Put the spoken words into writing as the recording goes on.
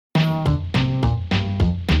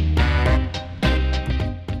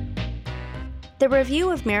The review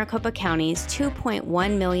of Maricopa County's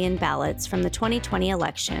 2.1 million ballots from the 2020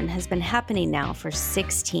 election has been happening now for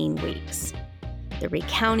 16 weeks. The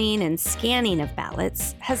recounting and scanning of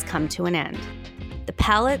ballots has come to an end. The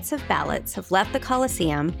pallets of ballots have left the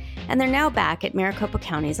Coliseum, and they're now back at Maricopa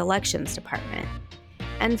County's Elections Department.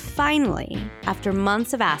 And finally, after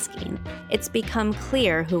months of asking, it's become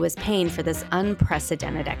clear who was paying for this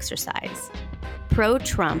unprecedented exercise.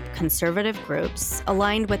 Pro-Trump conservative groups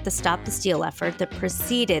aligned with the Stop the Steal effort that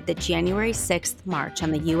preceded the January 6th march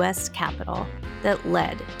on the U.S. Capitol that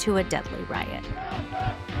led to a deadly riot.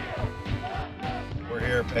 We're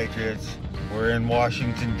here, Patriots. We're in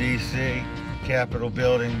Washington, D.C., Capitol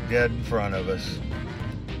building dead in front of us.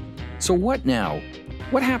 So what now?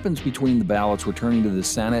 What happens between the ballots returning to the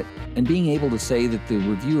Senate and being able to say that the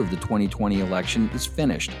review of the 2020 election is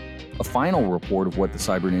finished? A final report of what the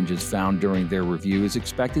Cyber Ninjas found during their review is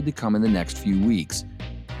expected to come in the next few weeks.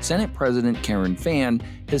 Senate President Karen Fann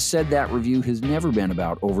has said that review has never been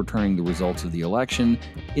about overturning the results of the election.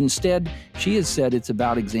 Instead, she has said it's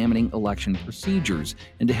about examining election procedures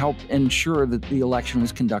and to help ensure that the election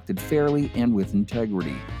was conducted fairly and with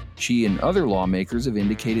integrity. She and other lawmakers have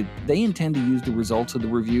indicated they intend to use the results of the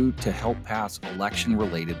review to help pass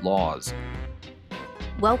election-related laws.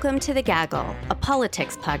 Welcome to The Gaggle, a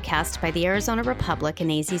politics podcast by the Arizona Republic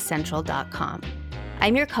and azcentral.com.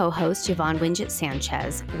 I'm your co-host, Yvonne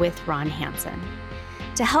Wingett-Sanchez, with Ron Hansen.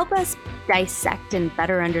 To help us dissect and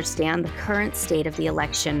better understand the current state of the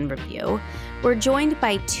election review, we're joined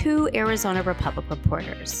by two Arizona Republic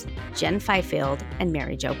reporters, Jen Fifield and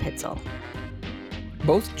Mary Jo Pitzel.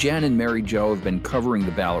 Both Jen and Mary Jo have been covering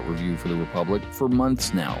the ballot review for the Republic for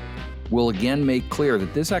months now. We'll again make clear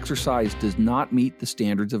that this exercise does not meet the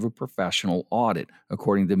standards of a professional audit,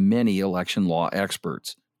 according to many election law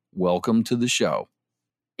experts. Welcome to the show.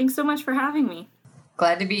 Thanks so much for having me.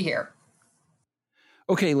 Glad to be here.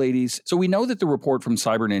 Okay, ladies, so we know that the report from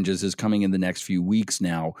Cyber Ninjas is coming in the next few weeks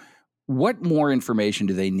now. What more information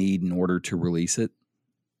do they need in order to release it?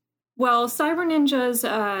 Well, Cyber Ninja's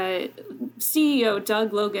CEO,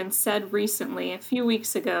 Doug Logan, said recently, a few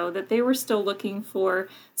weeks ago, that they were still looking for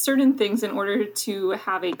certain things in order to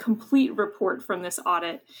have a complete report from this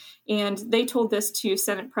audit. And they told this to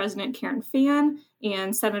Senate President Karen Fann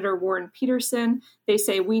and Senator Warren Peterson. They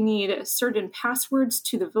say we need certain passwords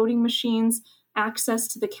to the voting machines, access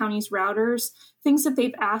to the county's routers, things that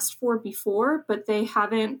they've asked for before, but they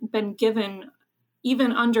haven't been given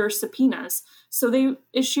even under subpoenas. So they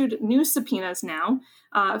issued new subpoenas now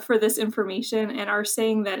for this information and are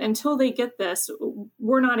saying that until they get this,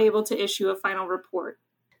 we're not able to issue a final report.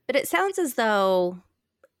 But it sounds as though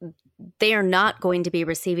they are not going to be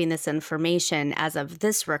receiving this information as of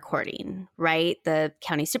this recording, right? The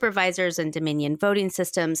county supervisors and Dominion voting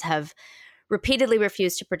systems have repeatedly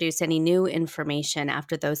refused to produce any new information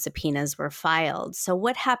after those subpoenas were filed. So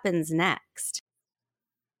what happens next?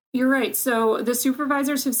 You're right. So the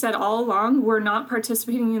supervisors have said all along, we're not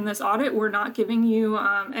participating in this audit. We're not giving you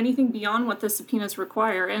anything beyond what the subpoenas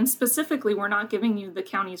require. And specifically, we're not giving you the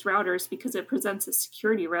county's routers because it presents a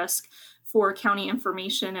security risk for county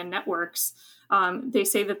information and networks. They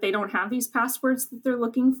say that they don't have these passwords that they're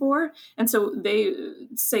looking for. And so they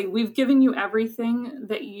say, we've given you everything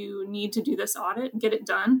that you need to do this audit, get it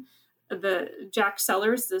done. The Jack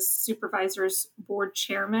Sellers, the supervisor's board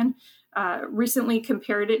chairman, recently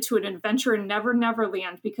compared it to an adventure in Never Never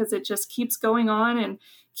Land because it just keeps going on and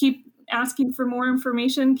keep asking for more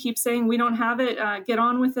information, keep saying we don't have it, get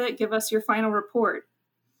on with it, give us your final report.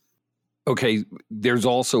 Okay, there's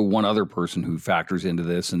also one other person who factors into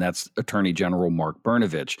this, and that's Attorney General Mark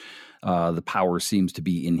Brnovich. The power seems to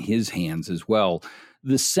be in his hands as well.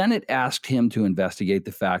 The Senate asked him to investigate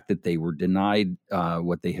the fact that they were denied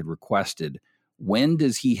what they had requested. When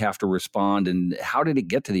does he have to respond, and how did it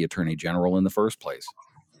get to the Attorney General in the first place?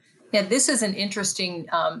 Yeah, this is an interesting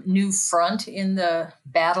new front in the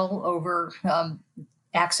battle over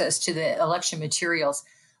access to the election materials.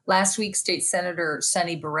 Last week, State Senator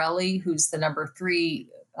Sonny Borelli, who's the number 3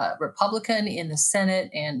 Republican in the Senate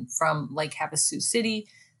and from Lake Havasu City,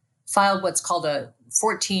 filed what's called a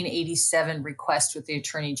 1487 request with the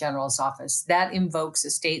Attorney General's office. That invokes a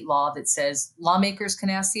state law that says lawmakers can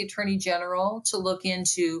ask the Attorney General to look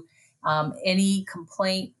into any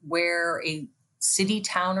complaint where a city,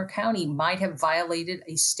 town, or county might have violated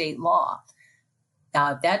a state law.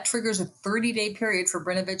 That triggers a 30-day period for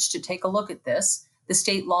Brnovich to take a look at this. The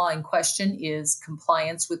state law in question is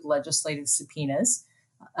compliance with legislative subpoenas.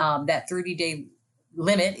 That 30-day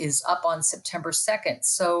limit is up on September 2nd.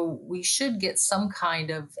 So we should get some kind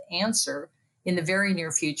of answer in the very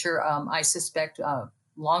near future, I suspect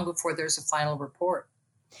long before there's a final report.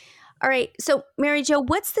 All right. So, Mary Jo,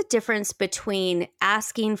 what's the difference between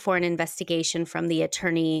asking for an investigation from the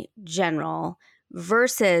Attorney General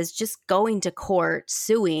versus just going to court,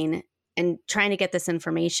 suing, and trying to get this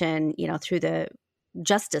information, through the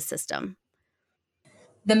justice system?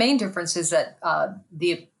 The main difference is that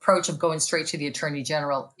the approach of going straight to the Attorney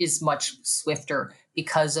General is much swifter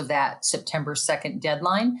because of that September 2nd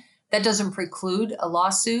deadline. That doesn't preclude a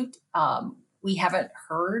lawsuit. We haven't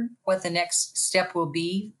heard what the next step will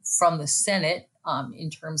be from the Senate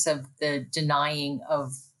in terms of the denying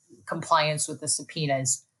of compliance with the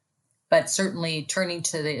subpoenas. But certainly turning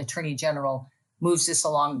to the Attorney General moves this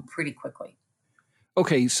along pretty quickly.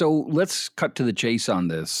 Okay, so let's cut to the chase on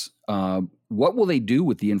this. What will they do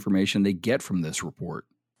with the information they get from this report?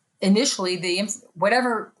 Initially,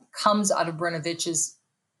 whatever comes out of Brnovich's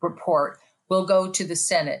report will go to the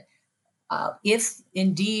Senate. If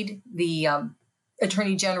indeed the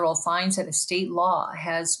Attorney General finds that a state law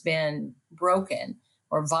has been broken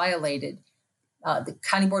or violated, the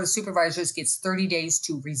County Board of Supervisors gets 30 days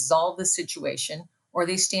to resolve the situation, or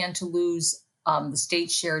they stand to lose the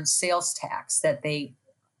state shared sales tax that they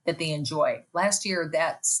enjoy. Last year,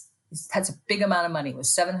 that's a big amount of money. It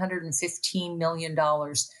was $715 million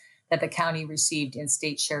that the county received in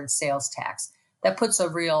state shared sales tax. That puts a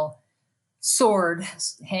real sword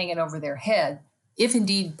hanging over their head. If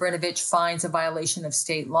indeed Brnovich finds a violation of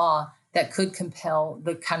state law, that could compel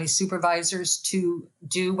the county supervisors to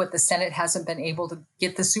do what the Senate hasn't been able to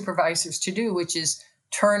get the supervisors to do, which is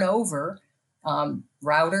turn over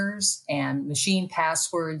routers and machine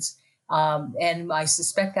passwords. And I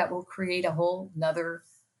suspect that will create a whole nother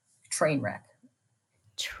train wreck.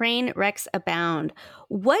 Train wrecks abound.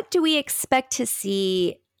 What do we expect to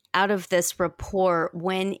see out of this report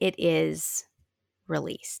when it is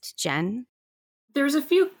released? Jen? There's a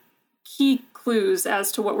few key clues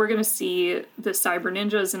as to what we're going to see the cyber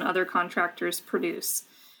ninjas and other contractors produce.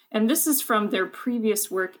 And this is from their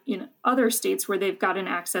previous work in other states where they've gotten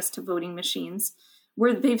access to voting machines,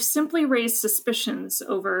 where they've simply raised suspicions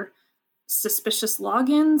over suspicious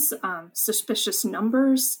logins, suspicious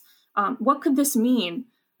numbers. What could this mean?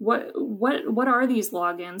 What are these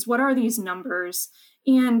logins? What are these numbers?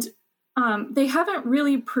 And they haven't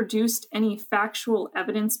really produced any factual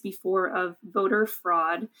evidence before of voter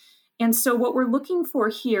fraud. And so what we're looking for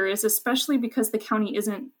here is, especially because the county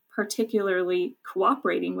isn't particularly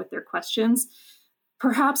cooperating with their questions,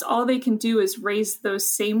 perhaps all they can do is raise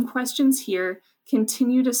those same questions here,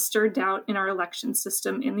 continue to stir doubt in our election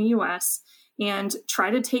system in the US, and try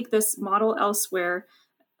to take this model elsewhere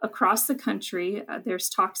across the country. There's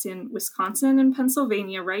talks in Wisconsin and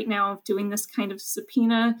Pennsylvania right now of doing this kind of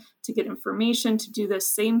subpoena to get information, to do this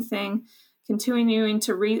same thing, continuing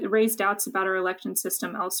to raise doubts about our election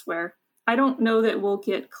system elsewhere. I don't know that we'll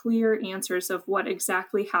get clear answers of what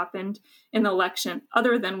exactly happened in the election,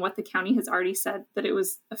 other than what the county has already said, that it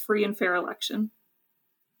was a free and fair election.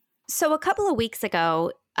 So a couple of weeks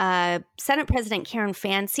ago, Senate President Karen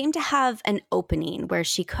Fann seemed to have an opening where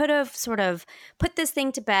she could have sort of put this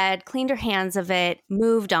thing to bed, cleaned her hands of it,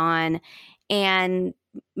 moved on, and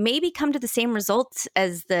maybe come to the same results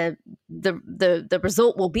as the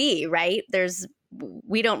result will be, right?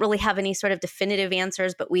 We don't really have any sort of definitive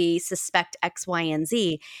answers, but we suspect X, Y, and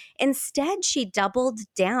Z. Instead, she doubled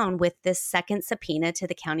down with this second subpoena to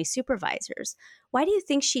the county supervisors. Why do you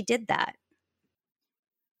think she did that?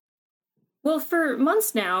 Well, for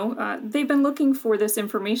months now, they've been looking for this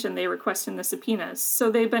information they request in the subpoenas.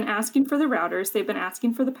 So they've been asking for the routers, they've been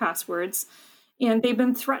asking for the passwords, and they've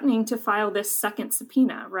been threatening to file this second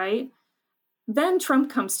subpoena, right? Then Trump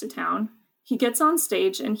comes to town. He gets on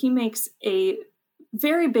stage and he makes a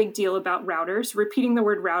very big deal about routers, repeating the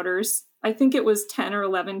word routers. I think it was 10 or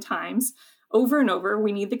 11 times over and over.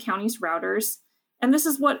 We need the county's routers. And this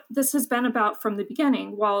is what this has been about from the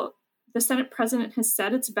beginning. While the Senate president has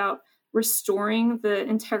said it's about restoring the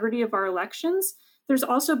integrity of our elections, there's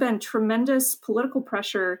also been tremendous political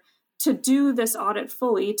pressure to do this audit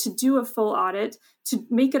fully, to do a full audit, to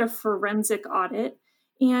make it a forensic audit.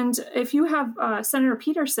 And if you have Senator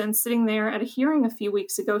Peterson sitting there at a hearing a few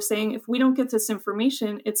weeks ago saying, if we don't get this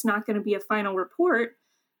information, it's not going to be a final report,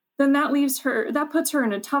 then that puts her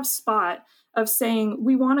in a tough spot of saying,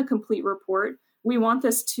 we want a complete report. We want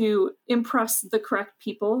this to impress the correct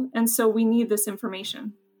people. And so we need this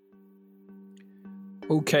information.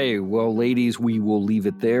 Okay, well, ladies, we will leave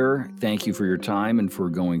it there. Thank you for your time and for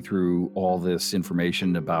going through all this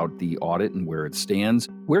information about the audit and where it stands.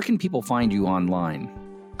 Where can people find you online?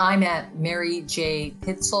 I'm at Mary J.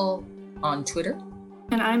 Pitzel on Twitter.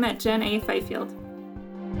 And I'm at Jen A. Fifield.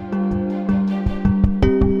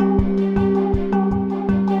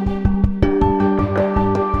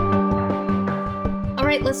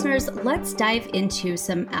 listeners, let's dive into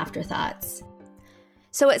some afterthoughts.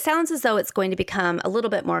 So it sounds as though it's going to become a little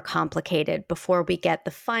bit more complicated before we get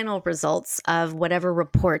the final results of whatever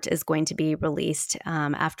report is going to be released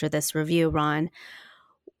after this review, Ron.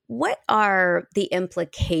 What are the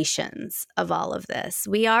implications of all of this?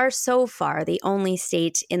 We are so far the only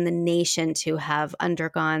state in the nation to have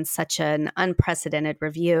undergone such an unprecedented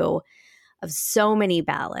review of so many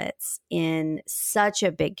ballots in such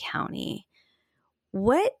a big county.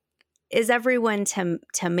 What is everyone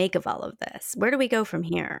to make of all of this? Where do we go from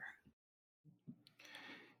here?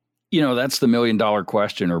 That's the $1 million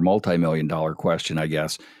question or multi-million-dollar question, I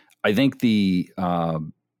guess. I think the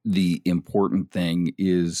important thing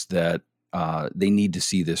is that they need to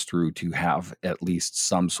see this through to have at least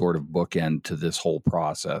some sort of bookend to this whole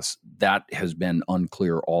process. That has been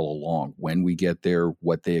unclear all along. When we get there,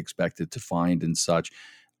 what they expected to find and such.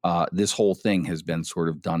 This whole thing has been sort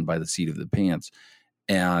of done by the seat of the pants.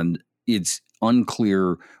 And it's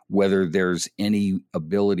unclear whether there's any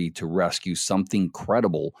ability to rescue something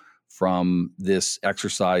credible from this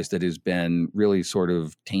exercise that has been really sort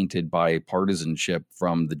of tainted by partisanship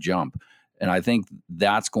from the jump. And I think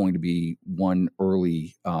that's going to be one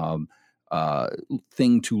early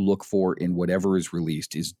thing to look for in whatever is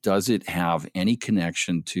released is, does it have any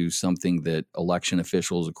connection to something that election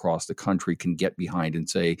officials across the country can get behind and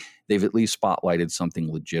say they've at least spotlighted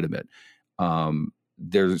something legitimate?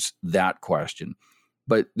 There's that question.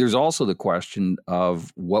 But there's also the question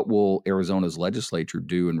of what will Arizona's legislature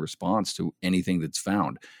do in response to anything that's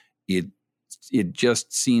found. It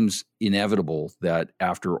just seems inevitable that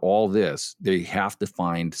after all this, they have to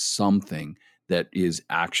find something that is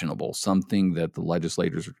actionable, something that the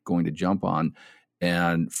legislators are going to jump on.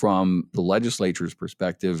 And from the legislature's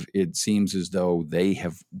perspective, it seems as though they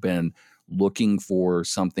have been looking for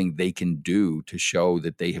something they can do to show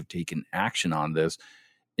that they have taken action on this.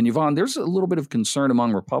 And Yvonne, there's a little bit of concern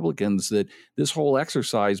among Republicans that this whole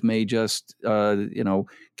exercise may just,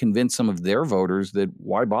 convince some of their voters that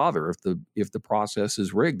why bother if the process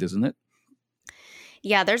is rigged, isn't it?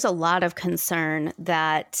 Yeah, there's a lot of concern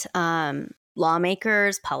that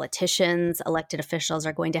lawmakers, politicians, elected officials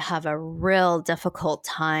are going to have a real difficult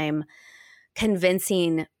time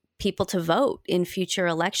convincing people to vote in future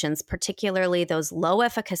elections, particularly those low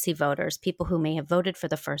efficacy voters, people who may have voted for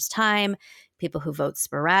the first time, people who vote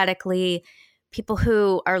sporadically, people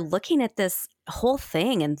who are looking at this whole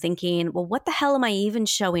thing and thinking, well, what the hell am I even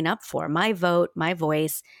showing up for? My vote, my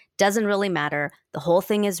voice doesn't really matter. The whole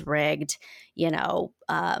thing is rigged.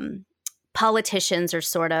 Politicians are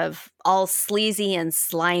sort of all sleazy and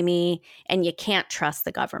slimy, and you can't trust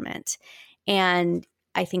the government. And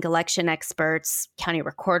I think election experts, county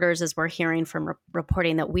recorders, as we're hearing from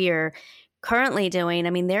reporting that we're currently doing,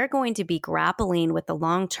 they're going to be grappling with the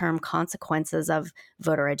long-term consequences of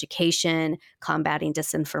voter education, combating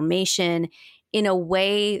disinformation in a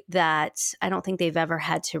way that I don't think they've ever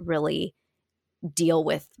had to really deal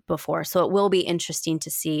with before. So it will be interesting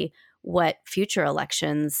to see what future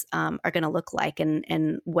elections are going to look like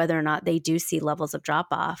and whether or not they do see levels of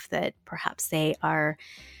drop-off that perhaps they are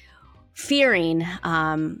fearing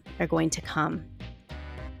are going to come.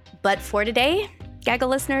 But for today, Gaggle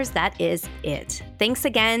listeners, that is it. Thanks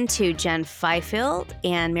again to Jen Fifield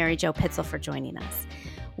and Mary Jo Pitzel for joining us.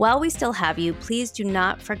 While we still have you, please do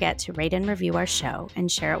not forget to rate and review our show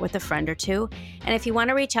and share it with a friend or two. And if you want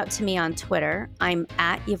to reach out to me on Twitter, I'm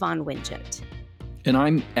at Yvonne Winget. And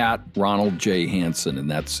I'm at Ronald J. Hansen,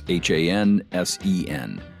 and that's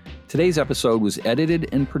Hansen. Today's episode was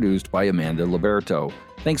edited and produced by Amanda Liberto.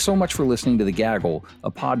 Thanks so much for listening to The Gaggle,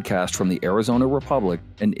 a podcast from the Arizona Republic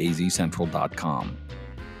and azcentral.com.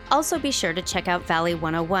 Also be sure to check out Valley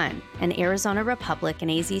 101, an Arizona Republic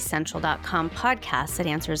and azcentral.com podcast that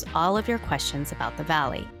answers all of your questions about the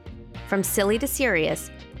Valley. From silly to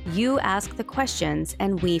serious, you ask the questions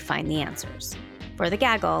and we find the answers. For The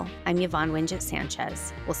Gaggle, I'm Yvonne Winget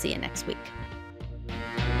Sanchez. We'll see you next week.